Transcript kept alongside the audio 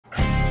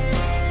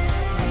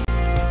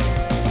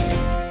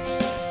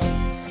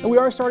We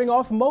are starting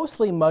off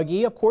mostly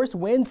muggy. Of course,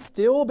 winds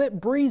still a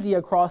bit breezy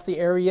across the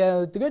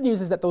area. The good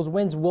news is that those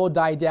winds will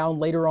die down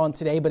later on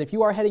today. But if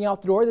you are heading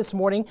out the door this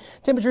morning,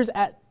 temperatures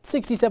at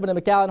 67 in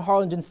McAllen,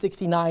 Harlingen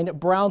 69,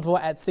 Brownsville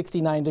at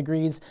 69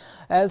 degrees.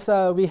 As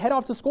we head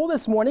off to school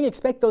this morning,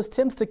 expect those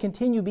temps to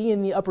continue being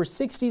in the upper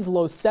 60s,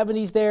 low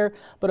 70s there.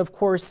 But of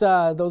course,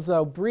 those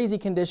breezy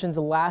conditions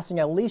lasting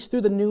at least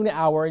through the noon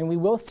hour, and we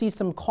will see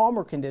some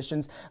calmer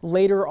conditions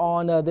later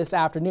on this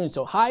afternoon.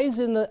 So highs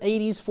in the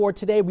 80s for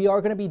today. We are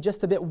going to be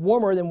just a bit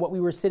warmer than what we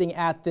were sitting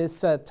at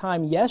this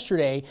time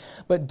yesterday,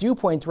 but dew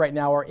points right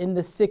now are in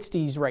the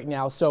 60s right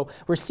now. So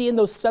we're seeing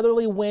those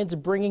southerly winds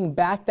bringing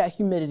back that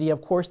humidity.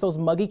 Of course, those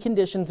muggy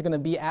conditions are going to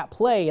be at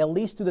play at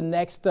least through the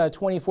next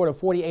 24 to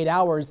 48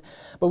 hours,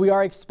 but we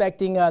are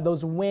expecting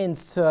those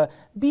winds to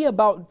be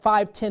about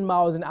 5-10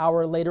 miles an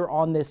hour later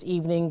on this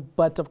evening.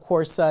 But of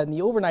course, in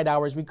the overnight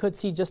hours, we could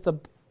see just a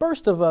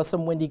burst of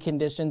some windy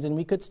conditions, and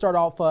we could start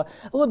off a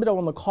little bit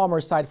on the calmer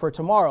side for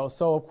tomorrow.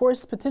 So of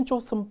course,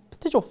 some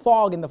potential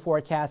fog in the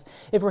forecast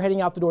if we're heading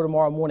out the door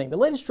tomorrow morning. The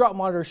latest drought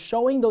monitor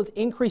showing those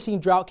increasing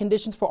drought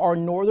conditions for our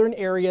northern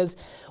areas.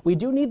 We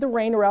do need the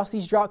rain, or else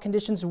these drought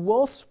conditions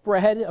will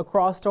spread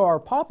across to our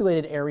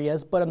populated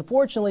areas, but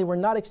unfortunately we're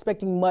not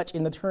expecting much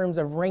in the terms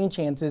of rain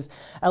chances,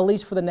 at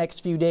least for the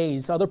next few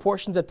days. Other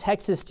portions of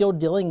Texas still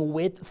dealing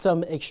with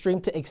some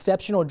extreme to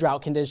exceptional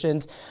drought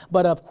conditions,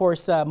 but of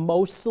course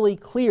mostly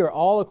clear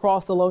all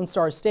across the Lone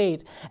Star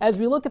State. As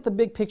we look at the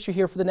big picture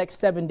here for the next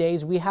 7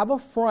 days, we have a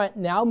front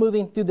now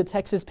moving through the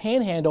Texas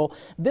Panhandle.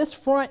 This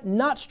front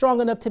not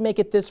strong enough to make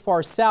it this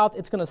far south.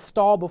 It's going to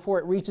stall before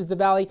it reaches the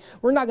valley.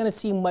 We're not going to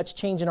see much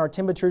change in our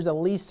temperatures, at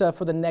least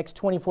for the next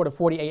 24 to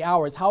 48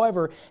 hours.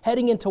 However,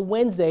 heading into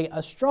Wednesday,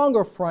 a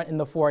stronger front in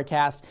the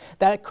forecast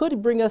that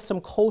could bring us some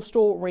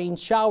coastal rain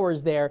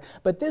showers there,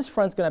 but this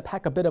front's going to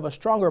pack a bit of a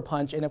stronger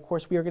punch, and of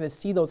course we are going to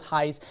see those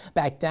highs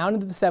back down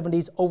into the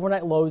 70s,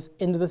 overnight lows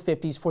into the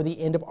 50s for the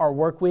end of our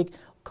work week.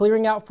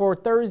 Clearing out for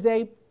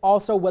Thursday.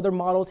 Also, weather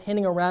models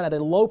hinting around at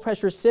a low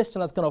pressure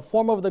system that's going to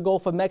form over the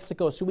Gulf of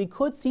Mexico. So we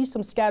could see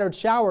some scattered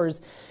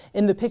showers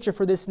in the picture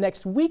for this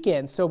next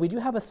weekend. So we do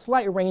have a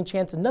slight rain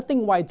chance,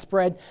 nothing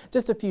widespread,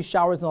 just a few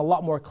showers and a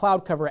lot more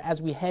cloud cover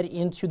as we head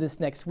into this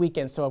next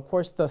weekend. So of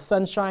course the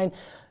sunshine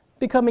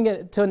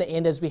becoming to an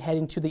end as we head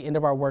into the end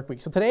of our work week.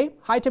 So today,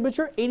 high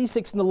temperature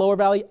 86 in the lower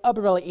valley, upper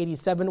valley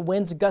 87,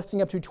 winds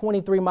gusting up to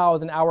 23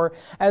 miles an hour.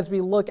 As we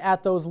look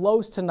at those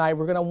lows tonight,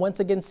 we're going to once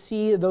again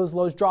see those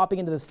lows dropping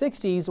into the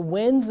 60s.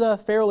 Winds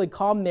fairly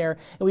calm there,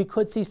 and we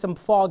could see some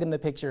fog in the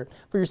picture.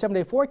 For your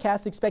 7-day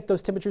forecast, expect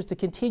those temperatures to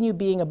continue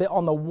being a bit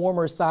on the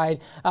warmer side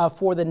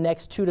for the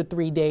next 2 to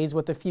 3 days,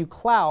 with a few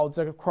clouds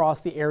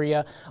across the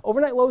area.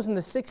 Overnight lows in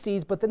the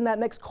 60s, but then that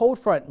next cold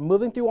front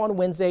moving through on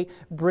Wednesday,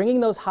 bringing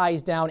those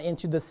highs down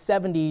into the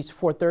 70s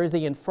for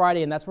Thursday and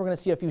Friday, and that's where we're going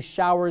to see a few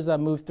showers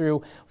move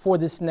through for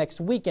this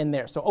next weekend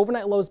there. So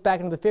overnight lows back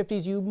into the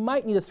 50s. You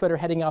might need a sweater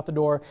heading out the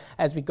door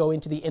as we go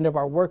into the end of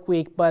our work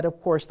week, but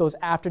of course those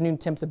afternoon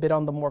temps a bit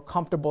on the more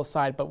comfortable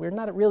side, but we're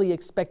not really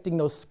expecting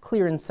those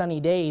clear and sunny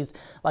days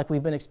like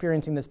we've been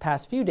experiencing this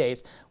past few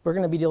days. We're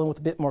going to be dealing with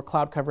a bit more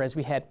cloud cover as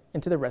we head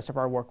into the rest of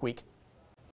our work week.